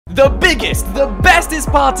The biggest, the bestest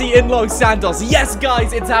party in Los Santos. Yes,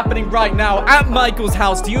 guys, it's happening right now at Michael's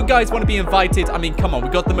house. Do you guys want to be invited? I mean, come on, we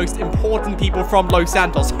got the most important people from Los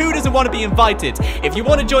Santos. Who doesn't want to be invited? If you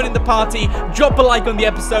want to join in the party, drop a like on the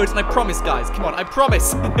episode, and I promise, guys, come on, I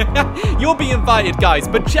promise, you'll be invited, guys.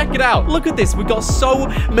 But check it out. Look at this. We got so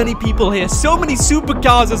many people here, so many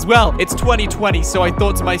supercars as well. It's 2020, so I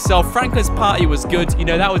thought to myself, Franklin's party was good. You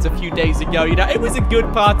know, that was a few days ago. You know, it was a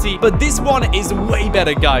good party, but this one is way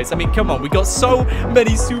better, guys. I mean, come on, we got so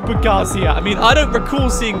many supercars here. I mean, I don't recall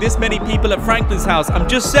seeing this many people at Franklin's house. I'm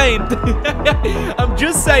just saying. I'm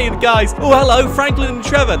just saying, guys. Oh, hello, Franklin and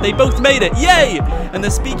Trevor. They both made it. Yay! And they're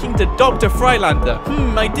speaking to Dr. Freilander.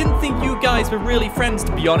 I didn't think you guys were really friends,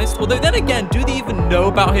 to be honest. Although, then again, do they even know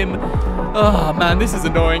about him? Oh, man, this is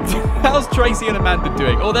annoying. How's Tracy and Amanda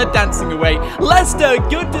doing? Oh, they're dancing away. Lester,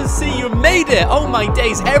 good to see you made it. Oh, my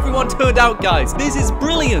days. Everyone turned out, guys. This is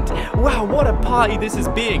brilliant. Wow, what a party this is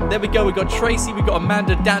being. There we go. We got Tracy. We got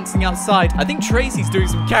Amanda dancing outside. I think Tracy's doing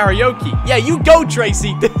some karaoke. Yeah, you go,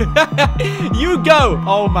 Tracy. You go.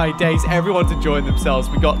 Oh, my days. Everyone's enjoying themselves.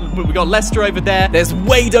 We got Lester over there. There's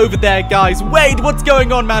Wade over there, guys. Wade, what's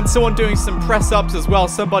going on, man? Someone doing some press-ups as well.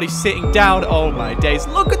 Somebody sitting down. Oh, my days.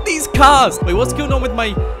 Look at these cars. Wait, what's going on with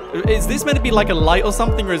my... Is this meant to be like a light or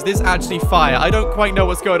something, or is this actually fire? I don't quite know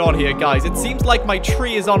what's going on here, guys. It seems like my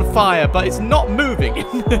tree is on fire, but it's not moving.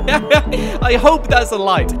 I hope that's a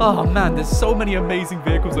light. Oh, man, there's so many amazing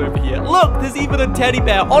vehicles over here. Look, there's even a teddy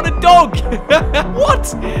bear on a dog.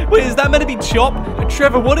 What? Wait, is that meant to be Chop?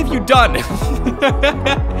 Trevor, what have you done?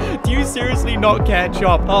 Do you seriously not care,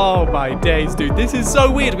 Chop? Oh, my days, dude. This is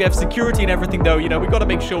so weird. We have security and everything, though. You know, we got to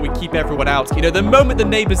make sure we keep everyone out. You know, the moment the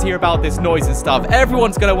neighbors hear about this noise and stuff,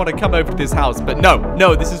 everyone's going to want to come over to this house. But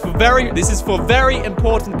no, this is for very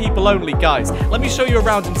important people only, guys. Let me show you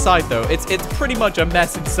around inside, though. It's pretty much a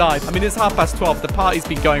mess inside. I mean, it's 12:30. The party's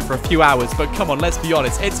been going for a few hours, but come on, let's be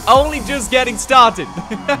honest. It's only just getting started.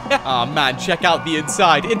 Oh, man, check out the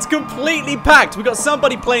inside. It's completely packed. We got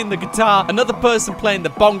somebody playing the guitar, another person playing the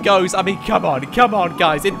bongos. I mean, come on,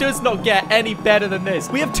 guys. It does not get any better than this.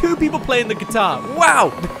 We have 2 people playing the guitar.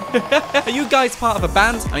 Wow. Are you guys part of a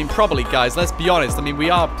band? I mean, probably, guys. Let's be honest. I mean,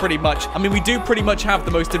 we do pretty much have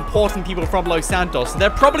the most important people from Los Santos. They're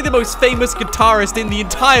probably the most famous guitarist in the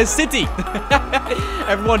entire city.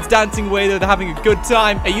 Everyone's dancing away. They're having a good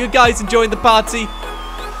time. Are you guys enjoying the party?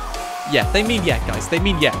 Yeah, they mean yeah, guys. They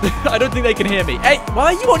mean yeah. I don't think they can hear me. Hey, why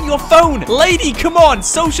are you on your phone? Lady, come on,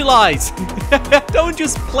 socialize. Don't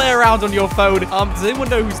just play around on your phone. Does anyone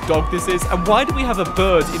know whose dog this is? And why do we have a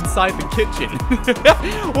bird inside the kitchen?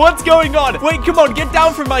 What's going on? Wait, come on, get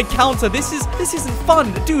down from my counter. This isn't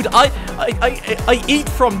fun. Dude, I eat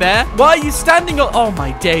from there. Why are you standing on... Oh,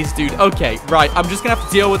 my days, dude. Okay, right. I'm just gonna have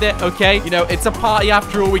to deal with it, okay? You know, it's a party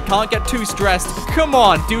after all. We can't get too stressed. Come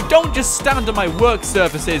on, dude. Don't just stand on my work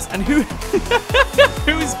surfaces. And whose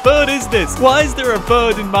bird is this? Why is there a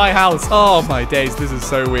bird in my house? Oh, my days. This is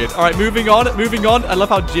so weird. All right, moving on. I love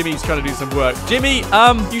how Jimmy's trying to do some work. Jimmy,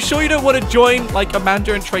 you sure you don't want to join, like,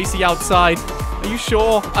 Amanda and Tracy outside? Are you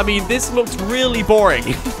sure? I mean, this looks really boring.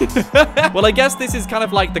 Well, I guess this is kind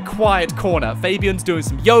of like the quiet corner. Fabian's doing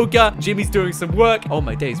some yoga. Jimmy's doing some work. Oh,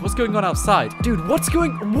 my days. What's going on outside? Dude, what's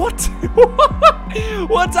going... What?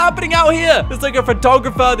 What's happening out here? There's like a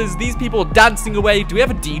photographer. There's these people dancing away. Do we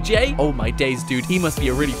have a DJ? Oh, my days, dude. He must be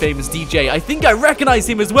a really famous DJ. I think I recognize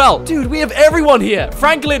him as well. Dude, we have everyone here.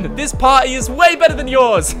 Franklin, this party is way better than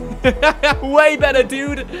yours. Way better,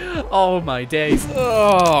 dude. Oh, my days.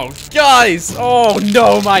 Oh, guys. Oh,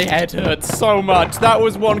 no, my head hurts so much. That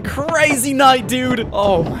was one crazy night, dude.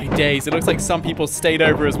 Oh, my days. It looks like some people stayed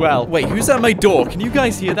over as well. Wait, who's at my door? Can you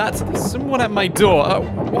guys hear that? There's someone at my door.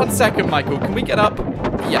 1 second, Michael. Can we get up?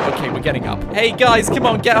 Yeah, okay, we're getting up. Hey, guys, come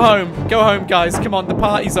on, get home. Go home, guys. Come on, the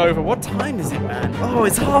party's over. What time is it, man? Oh,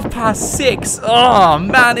 it's 6:30. Oh,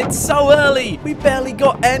 man, it's so early. We barely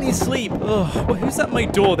got any sleep. Oh, well, who's at my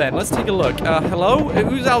door then? Let's take a look. Hello?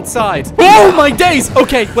 Who's outside? Oh, my days.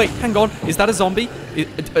 Okay, wait, hang on. Is that a zombie?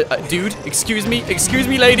 Dude, excuse me,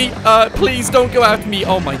 lady. Please don't go after me.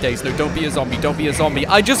 Oh, my days. No, don't be a zombie. Don't be a zombie.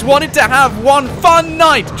 I just wanted to have one fun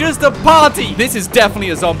night. Just a party. This is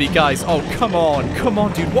definitely a zombie, guys. Oh, come on. Come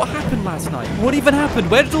on, dude. What happened last night? What even happened?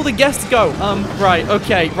 Where did all the guests go? Right.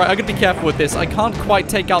 Okay. Right. I gotta be careful with this. I can't quite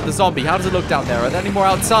take out the zombie. How does it look down there? Are there any more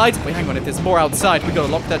outside? Wait, hang on. If there's more outside, we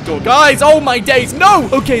gotta lock that door. Guys, oh, my days. No.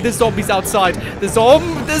 Okay, there's zombies outside.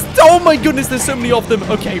 Oh, my goodness. There's so many of them.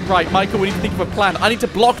 Okay, right. Michael, we need to think of a plan. I need to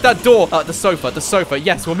block that door. The sofa.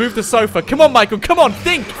 Yes, we'll move the sofa. Come on, Michael. Come on.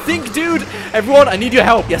 Think, dude. Everyone, I need your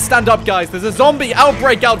help. Yeah, stand up, guys. There's a zombie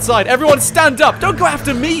outbreak outside. Everyone stand up. Don't go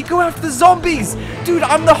after me. Go after the zombies. Dude,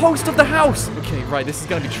 I'm the host of the house. Okay, right. This is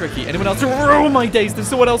going to be tricky. Anyone else? Oh, my days. There's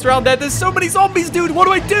someone else around there. There's so many zombies, dude. What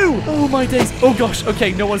do I do? Oh, my days. Oh, gosh.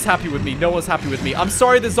 Okay, no one's happy with me. No one's happy with me. I'm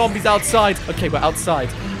sorry there's zombies outside. Okay, we're outside.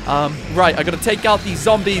 Right, I gotta take out these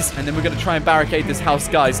zombies, and then we're gonna try and barricade this house,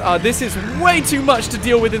 guys. This is way too much to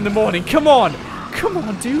deal with in the morning. Come on. Come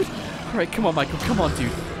on, dude. All right, come on, Michael. Come on,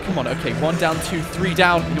 dude. Come on. Okay, 1 down, 2, 3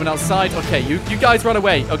 down. Anyone outside? Okay, you guys run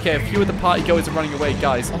away. Okay, a few of the party goers are running away,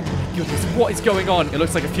 guys. Oh, my goodness. What is going on? It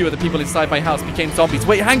looks like a few of the people inside my house became zombies.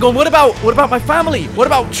 Wait, hang on. What about my family? What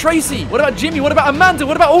about Tracy? What about Jimmy? What about Amanda?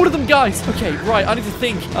 What about all of them, guys? Okay, right. I need to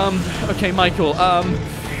think. Okay, Michael.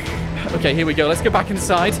 Okay, here we go. Let's go back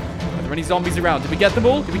inside. Are there any zombies around? Did we get them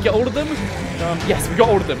all? Did we get all of them? Yes, we got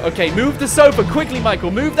all of them. Okay, move the sofa. Quickly,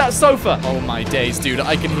 Michael. Move that sofa. Oh, my days, dude.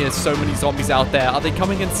 I can hear so many zombies out there. Are they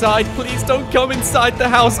coming inside? Please don't come inside the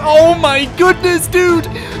house. Oh, my goodness, dude.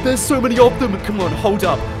 There's so many of them. Come on, hold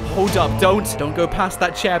up. Hold up. Don't go past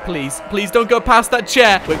that chair, please. Please don't go past that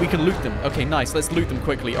chair. Wait, we can loot them. Okay, nice. Let's loot them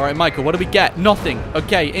quickly. All right, Michael, what do we get? Nothing.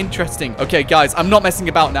 Okay, interesting. Okay, guys, I'm not messing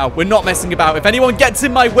about now. We're not messing about. If anyone gets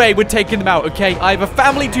in my way, we're taking them out, okay? I have a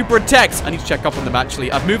family to protect. I need to check up on them,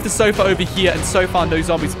 actually. I've moved the sofa over here, and so far, no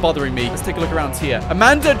zombies bothering me. Let's take a look around here.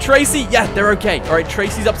 Amanda, Tracy. Yeah, they're okay. All right,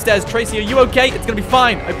 Tracy's upstairs. Tracy, are you okay? It's gonna be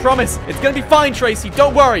fine. I promise. It's gonna be fine, Tracy.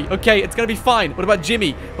 Don't worry. Okay, it's gonna be fine. What about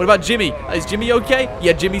Jimmy? What about Jimmy? Is Jimmy okay?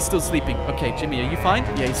 Yeah, Jimmy's still sleeping. Okay, Jimmy, are you fine?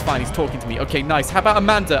 Yeah, he's fine. He's talking to me. Okay, nice. How about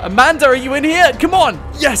Amanda? Amanda, are you in here? Come on.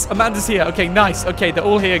 Yes, Amanda's here. Okay, nice. Okay, they're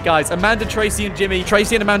all here, guys. Amanda, Tracy, and Jimmy.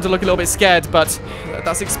 Tracy and Amanda look a little bit scared, but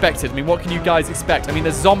that's expected. I mean, what can you guys expect? I mean,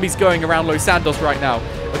 there's zombies going around Los Santos right now.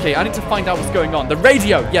 Okay, I need to find out what's going on. The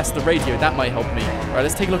radio. Yes, the radio. That might help me. All right,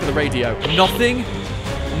 let's take a look at the radio. Nothing.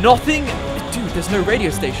 Nothing. Dude, there's no radio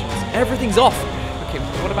stations. Everything's off. Okay,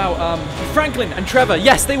 what about Franklin and Trevor?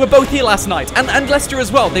 Yes, they were both here last night. And Lester as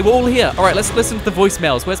well. They were all here. All right, let's listen to the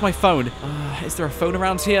voicemails. Where's my phone? Is there a phone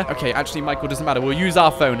around here? Okay, actually, Michael, doesn't matter. We'll use our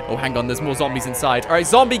phone. Oh, hang on. There's more zombies inside. All right,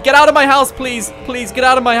 zombie, get out of my house, please. Please, get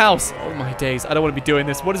out of my house. Oh, my days. I don't want to be doing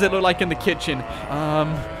this. What does it look like in the kitchen?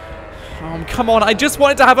 Come on. I just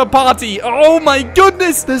wanted to have a party. Oh, my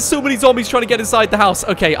goodness. There's so many zombies trying to get inside the house.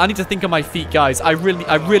 Okay, I need to think on my feet, guys. I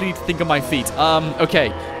really need to think on my feet. Okay.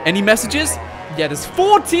 Any messages? Yeah, there's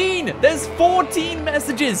 14! There's 14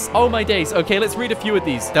 messages! Oh, my days. Okay, let's read a few of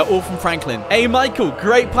these. They're all from Franklin. Hey, Michael,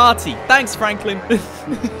 great party. Thanks, Franklin.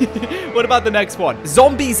 What about the next one?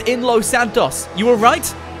 Zombies in Los Santos. You all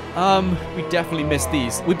right? We definitely missed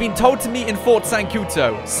these. We've been told to meet in Fort San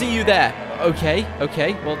Cuto. See you there. Okay.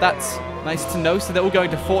 Well, that's nice to know. So they're all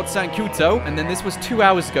going to Fort San Cuto. And then this was 2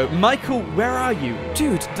 hours ago. Michael, where are you?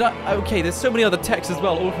 Dude, okay, there's so many other texts as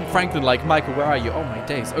well. All from Franklin, like, Michael, where are you? Oh, my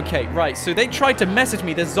days. Okay, right. So they tried to message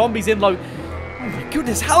me. There's zombies in Oh, my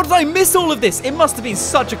goodness. How did I miss all of this? It must have been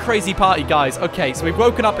such a crazy party, guys. Okay, so we've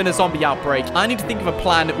woken up in a zombie outbreak. I need to think of a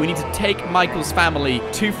plan. We need to take Michael's family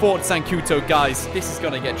to Fort San Cuto, guys. This is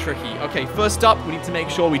going to get tricky. Okay, first up, we need to make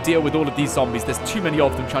sure we deal with all of these zombies. There's too many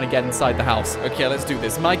of them trying to get inside the house. Okay, let's do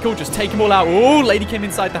this. Michael, just take them all out. Oh, lady came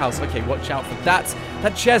inside the house. Okay, watch out for that.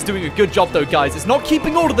 That chair's doing a good job, though, guys. It's not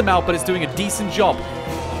keeping all of them out, but it's doing a decent job.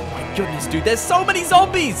 Goodness, dude, there's so many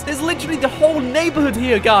zombies. There's literally the whole neighborhood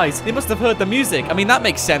here, guys. They must have heard the music. I mean, that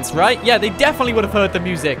makes sense, right? Yeah, they definitely would have heard the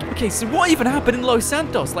music. Okay, so what even happened in Los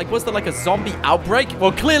Santos? Like, was there like a zombie outbreak?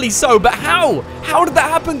 Well, clearly so, but how? How did that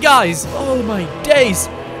happen, guys? Oh, my days.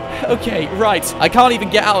 Okay, right. I can't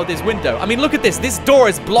even get out of this window. I mean, look at this. This door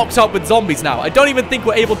is blocked up with zombies now. I don't even think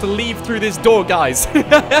we're able to leave through this door, guys.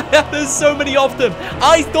 There's so many of them.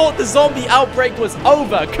 I thought the zombie outbreak was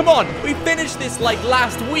over. Come on. We finished this like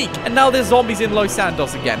last week. And now there's zombies in Los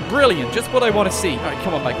Santos again. Brilliant. Just what I want to see. All right,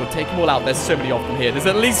 come on, Michael. Take them all out. There's so many of them here. There's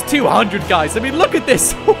at least 200 guys. I mean, look at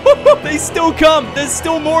this. They still come. There's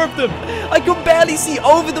still more of them. I can barely see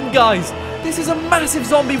over them, guys. This is a massive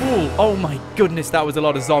zombie wall. Oh my goodness, that was a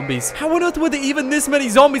lot of zombies. How on earth were there even this many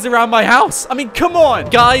zombies around my house? I mean, come on.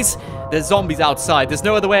 Guys, there's zombies outside. There's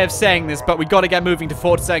no other way of saying this, but we gotta get moving to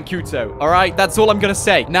Fort San Cuto. All right, that's all I'm gonna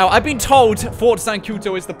say. Now, I've been told Fort San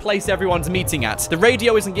Cuto is the place everyone's meeting at. The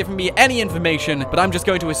radio isn't giving me any information, but I'm just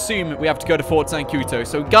going to assume we have to go to Fort San Cuto.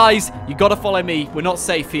 So, guys, you gotta follow me. We're not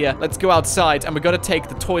safe here. Let's go outside, and we're gonna take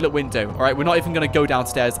the toilet window. All right, we're not even gonna go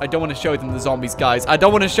downstairs. I don't want to show them the zombies, guys. I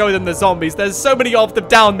don't want to show them the zombies. There's so many of them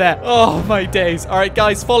down there. Oh, my days. All right,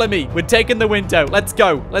 guys, follow me. We're taking the window. Let's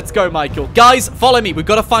go. Let's go, Michael. Guys, follow me. We've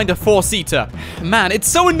got to find a four-seater. Man, it's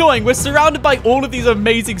so annoying. We're surrounded by all of these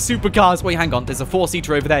amazing supercars. Wait, hang on. There's a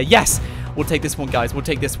four-seater over there. Yes. We'll take this one, guys. We'll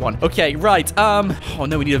take this one. Okay, right. Oh,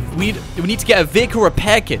 no, we need to get a vehicle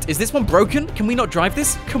repair kit. Is this one broken? Can we not drive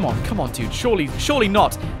this? Come on, dude. Surely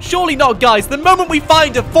not. Surely not, guys. The moment we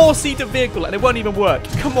find a 4-seater vehicle and it won't even work.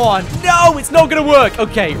 Come on. No, it's not gonna work.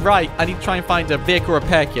 Okay, right. I need to try and find a vehicle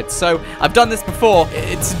repair kit. So, I've done this before.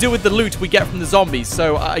 It's to do with the loot we get from the zombies.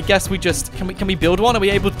 So, I guess we just... Can we build one? Are we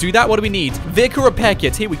able to do that? What do we need? Vehicle repair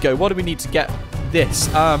kit. Here we go. What do we need to get this?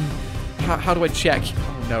 How do I check?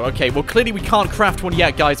 Oh, no. Okay, well, clearly we can't craft one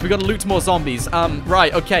yet, guys. We got to loot more zombies.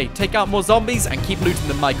 Right, okay. Take out more zombies and keep looting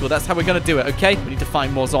them, Michael. That's how we're going to do it, okay? We need to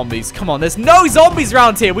find more zombies. Come on, there's no zombies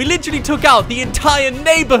around here. We literally took out the entire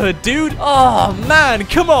neighborhood, dude. Oh, man,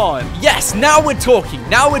 come on. Yes, now we're talking.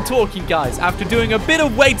 Now we're talking, guys. After doing a bit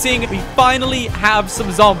of waiting, we finally have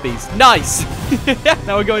some zombies. Nice.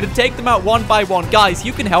 Now we're going to take them out one by one. Guys,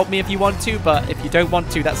 you can help me if you want to, but if you don't want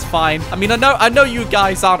to, that's fine. I mean, I know you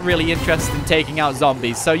guys aren't really interested in taking out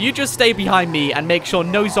zombies, so you just stay behind me and make sure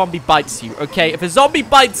no zombie bites you, okay? If a zombie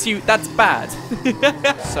bites you, that's bad.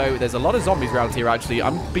 So, there's a lot of zombies around here, actually.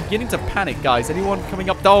 I'm beginning to panic, guys. Anyone coming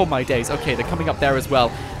up? Oh, my days. Okay, they're coming up there as well.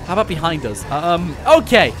 How about behind us?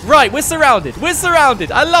 Okay. Right, we're surrounded. We're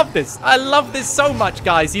surrounded. I love this. I love this so much,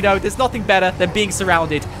 guys. You know, there's nothing better than being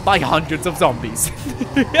surrounded by hundreds of zombies.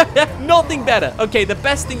 Nothing better. Okay, the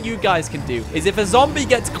best thing you guys can do is if a zombie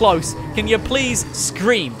gets close, can you please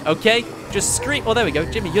scream, okay? Just scream. Oh, there we go.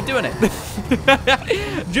 Jimmy, you're doing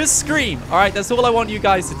it. Just scream. All right, that's all I want you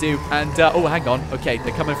guys to do. And, oh, hang on. Okay,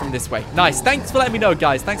 they're coming from this way. Nice. Thanks for letting me know,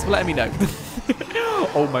 guys. Thanks for letting me know.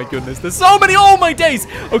 Oh my goodness, there's so many. Oh my days.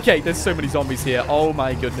 Okay, there's so many zombies here. Oh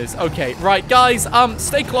my goodness. Okay, right, guys,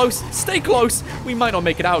 stay close. Stay close. We might not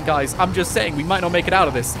make it out, guys. I'm just saying, we might not make it out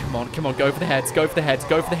of this. Come on, go for the heads. Go for the heads.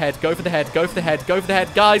 Go for the head. Go for the head. Go for the head. Go for the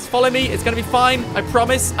head. Guys, follow me. It's gonna be fine. I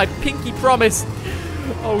promise. I pinky promise.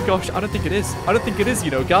 Oh gosh, I don't think it is. I don't think it is,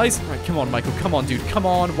 you know, guys. All right, come on, Michael. Come on, dude. Come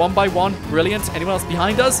on. One by one. Brilliant. Anyone else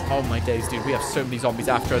behind us? Oh my days, dude. We have so many zombies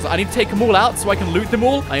after us. I need to take them all out so I can loot them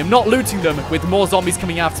all. I am not looting them with more zombies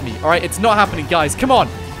coming after me. All right, it's not happening, guys. Come on.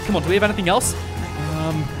 Come on. Do we have anything else?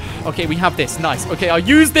 Okay, we have this. Nice. Okay, I'll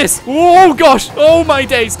use this. Oh, gosh. Oh, my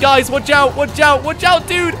days. Guys, watch out. Watch out. Watch out,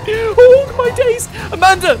 dude. Oh, my days.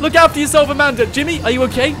 Amanda, look after yourself, Amanda. Jimmy, are you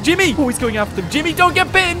okay? Jimmy. Oh, he's going after them. Jimmy, don't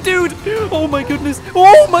get bitten, dude. Oh, my goodness.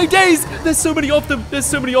 Oh, my days. There's so many of them. There's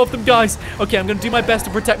so many of them, guys. Okay, I'm going to do my best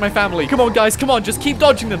to protect my family. Come on, guys. Come on. Just keep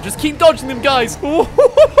dodging them. Just keep dodging them, guys. Oh,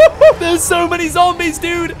 there's so many zombies,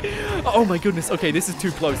 dude. Oh, my goodness. Okay, this is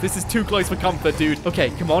too close. This is too close for comfort, dude.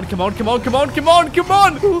 Okay, come on. Come on. Come on. Come on. Come on. Come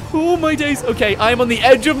on. Oh, my days. Okay, I am on the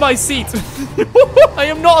edge of my seat. I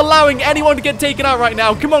am not allowing anyone to get taken out right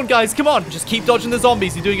now. Come on, guys. Come on. Just keep dodging the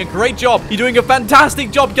zombies. You're doing a great job. You're doing a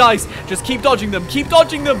fantastic job, guys. Just keep dodging them. Keep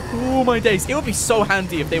dodging them. Oh, my days. It would be so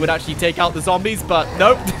handy if they would actually take out the zombies, but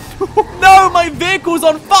nope. No, my vehicle's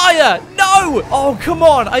on fire. No. Oh, come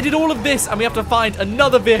on. I did all of this, and we have to find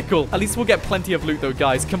another vehicle. At least we'll get plenty of loot, though,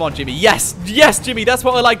 guys. Come on, Jimmy. Yes. Yes, Jimmy. That's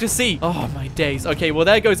what I like to see. Oh, my days. Okay, well,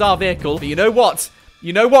 there goes our vehicle. But you know what?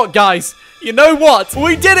 You know what, guys? You know what?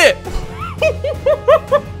 We did it!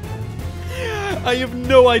 I have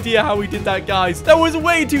no idea how we did that, guys. That was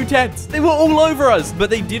way too tense. They were all over us, but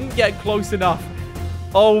they didn't get close enough.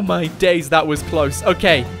 Oh my days, that was close.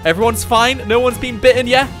 Okay, everyone's fine. No one's been bitten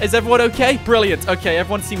yet. Is everyone okay? Brilliant. Okay,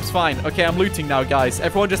 everyone seems fine. Okay, I'm looting now, guys.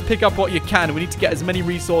 Everyone just pick up what you can. We need to get as many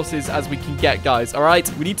resources as we can get, guys. All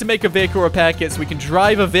right? We need to make a vehicle repair kit so we can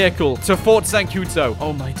drive a vehicle to Fort Sancuto.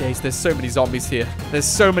 Oh my days, there's so many zombies here. There's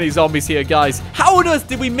so many zombies here, guys. How on earth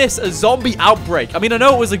did we miss a zombie outbreak? I mean, I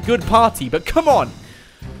know it was a good party, but come on.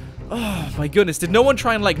 Oh, my goodness. Did no one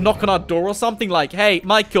try and, like, knock on our door or something? Like, hey,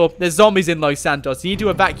 Michael, there's zombies in Los Santos. You need to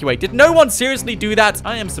evacuate. Did no one seriously do that?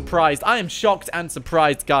 I am surprised. I am shocked and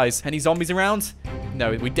surprised, guys. Any zombies around?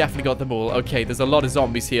 No, we definitely got them all. Okay, there's a lot of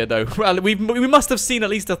zombies here, though. Well, we must have seen at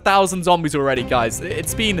least 1,000 zombies already, guys.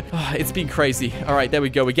 It's been crazy. All right, there we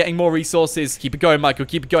go. We're getting more resources. Keep it going, Michael.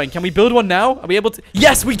 Keep it going. Can we build one now? Are we able to?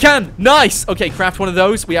 Yes, we can. Nice. Okay, craft one of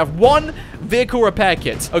those. We have one vehicle repair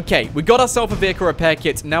kit. Okay, we got ourselves a vehicle repair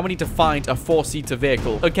kit. Now we need to find a 4-seater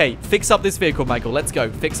vehicle. Okay, fix up this vehicle, Michael. Let's go.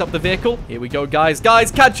 Fix up the vehicle. Here we go, guys. Guys,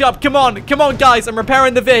 catch up. Come on. Come on, guys. I'm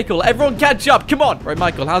repairing the vehicle. Everyone catch up. Come on. Right,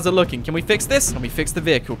 Michael, how's it looking? Can we fix this? Can we fix the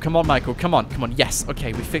vehicle? Come on, Michael. Come on. Come on. Yes.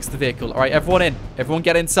 Okay, we fixed the vehicle. All right, everyone in. Everyone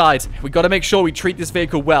get inside. We got to make sure we treat this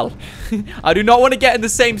vehicle well. I do not want to get in the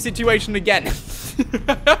same situation again.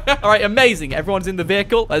 All right, amazing. Everyone's in the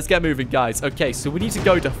vehicle. Let's get moving, guys. Okay, so we need to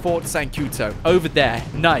go to Fort Sancuto. Over there.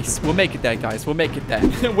 Nice. We'll make it there, guys. We'll make it there.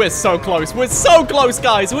 We're so close. We're so close,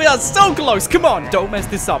 guys. We are so close. Come on. Don't mess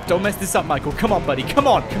this up. Don't mess this up, Michael. Come on, buddy. Come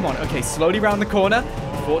on. Come on. Okay, slowly around the corner.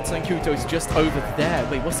 Fort Sankuto is just over there.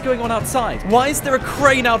 Wait, what's going on outside? Why is there a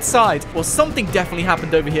crane outside? Well, something definitely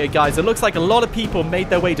happened over here, guys. It looks like a lot of people made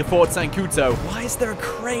their way to Fort Sankuto. Why is there a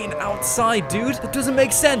crane outside, dude? That doesn't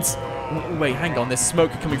make sense. Wait, hang on. There's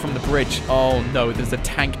smoke coming from the bridge. Oh, no. There's a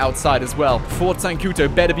tank outside as well. Fort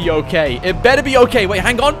Sankuto better be okay. It better be okay. Wait,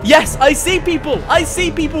 hang on. Yes, I see people. I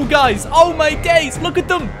see people, guys. Oh, my days. Look at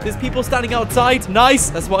them. There's people standing outside. Nice.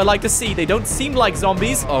 That's what I like to see. They don't seem like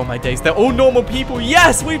zombies. Oh, my days. They're all normal people.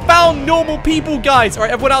 Yes, we found normal people, guys. All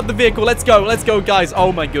right, everyone out of the vehicle. Let's go. Let's go, guys.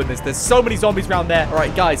 Oh, my goodness. There's so many zombies around there. All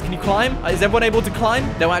right, guys. Can you climb? Is everyone able to climb?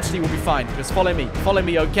 No, actually, we'll be fine. Just follow me. Follow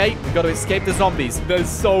me, okay? We've got to escape the zombies. There's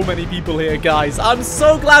so many people here, guys. I'm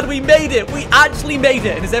so glad we made it. We actually made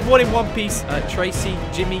it. And is everyone in one piece? Tracy,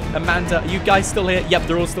 Jimmy, Amanda, are you guys still here? Yep,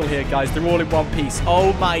 they're all still here, guys. They're all in one piece.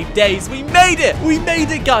 Oh, my days. We made it. We made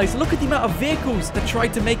it, guys. Look at the amount of vehicles that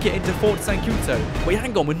tried to make it into Fort Sankuto. Wait,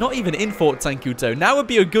 hang on. We're not even in Fort Sankuto. Now would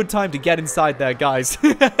be a good time to get inside there, guys.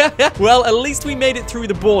 Well, at least we made it through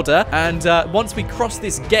the border. And once we cross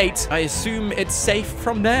this gate, I assume it's safe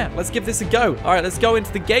from there. Let's give this a go. All right, let's go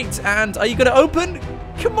into the gate. And are you going to open?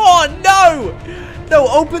 Come on, no! No,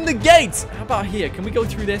 open the gate! How about here? Can we go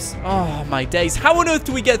through this? Oh, my days. How on earth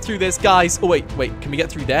do we get through this, guys? Oh, wait. Can we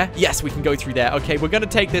get through there? Yes, we can go through there. Okay, we're gonna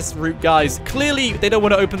take this route, guys. Clearly, they don't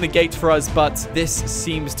want to open the gate for us, but this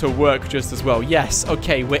seems to work just as well. Yes,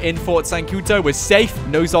 okay, we're in Fort Sankuto. We're safe.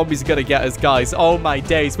 No zombies are gonna get us, guys. Oh, my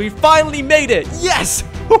days. We finally made it! Yes!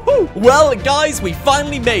 Well, guys, we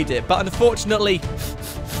finally made it, but unfortunately,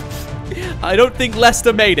 I don't think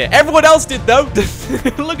Lester made it. Everyone else did, though.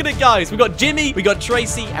 Look at it, guys. We got Jimmy, we got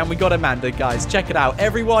Tracy, and we got Amanda, guys. Check it out.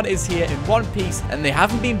 Everyone is here in one piece, and they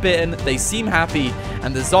haven't been bitten. They seem happy,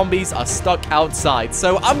 and the zombies are stuck outside.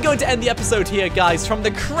 So I'm going to end the episode here, guys. From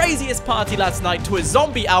the craziest party last night to a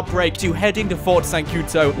zombie outbreak to heading to Fort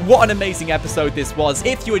Sankuto. What an amazing episode this was.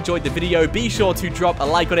 If you enjoyed the video, be sure to drop a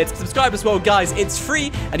like on it. Subscribe as well, guys. It's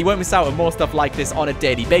free, and you won't miss out on more stuff like this on a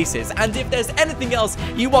daily basis. And if there's anything else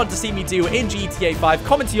you want to see me do in GTA 5,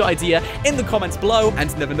 comment your idea in the comments below,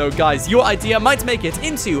 and never know, guys, your idea might make it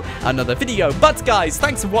into another video. But guys,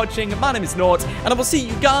 thanks for watching. My name is Nort, and I will see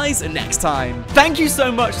you guys next time. Thank you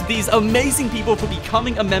so much to these amazing people for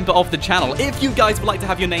becoming a member of the channel. If you guys would like to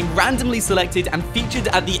have your name randomly selected and featured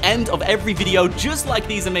at the end of every video, just like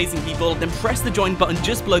these amazing people, then press the join button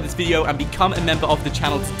just below this video and become a member of the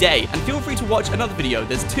channel today. And feel free to watch another video.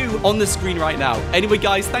 There's 2 on the screen right now. Anyway,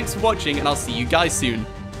 guys, thanks for watching, and I'll see you guys soon.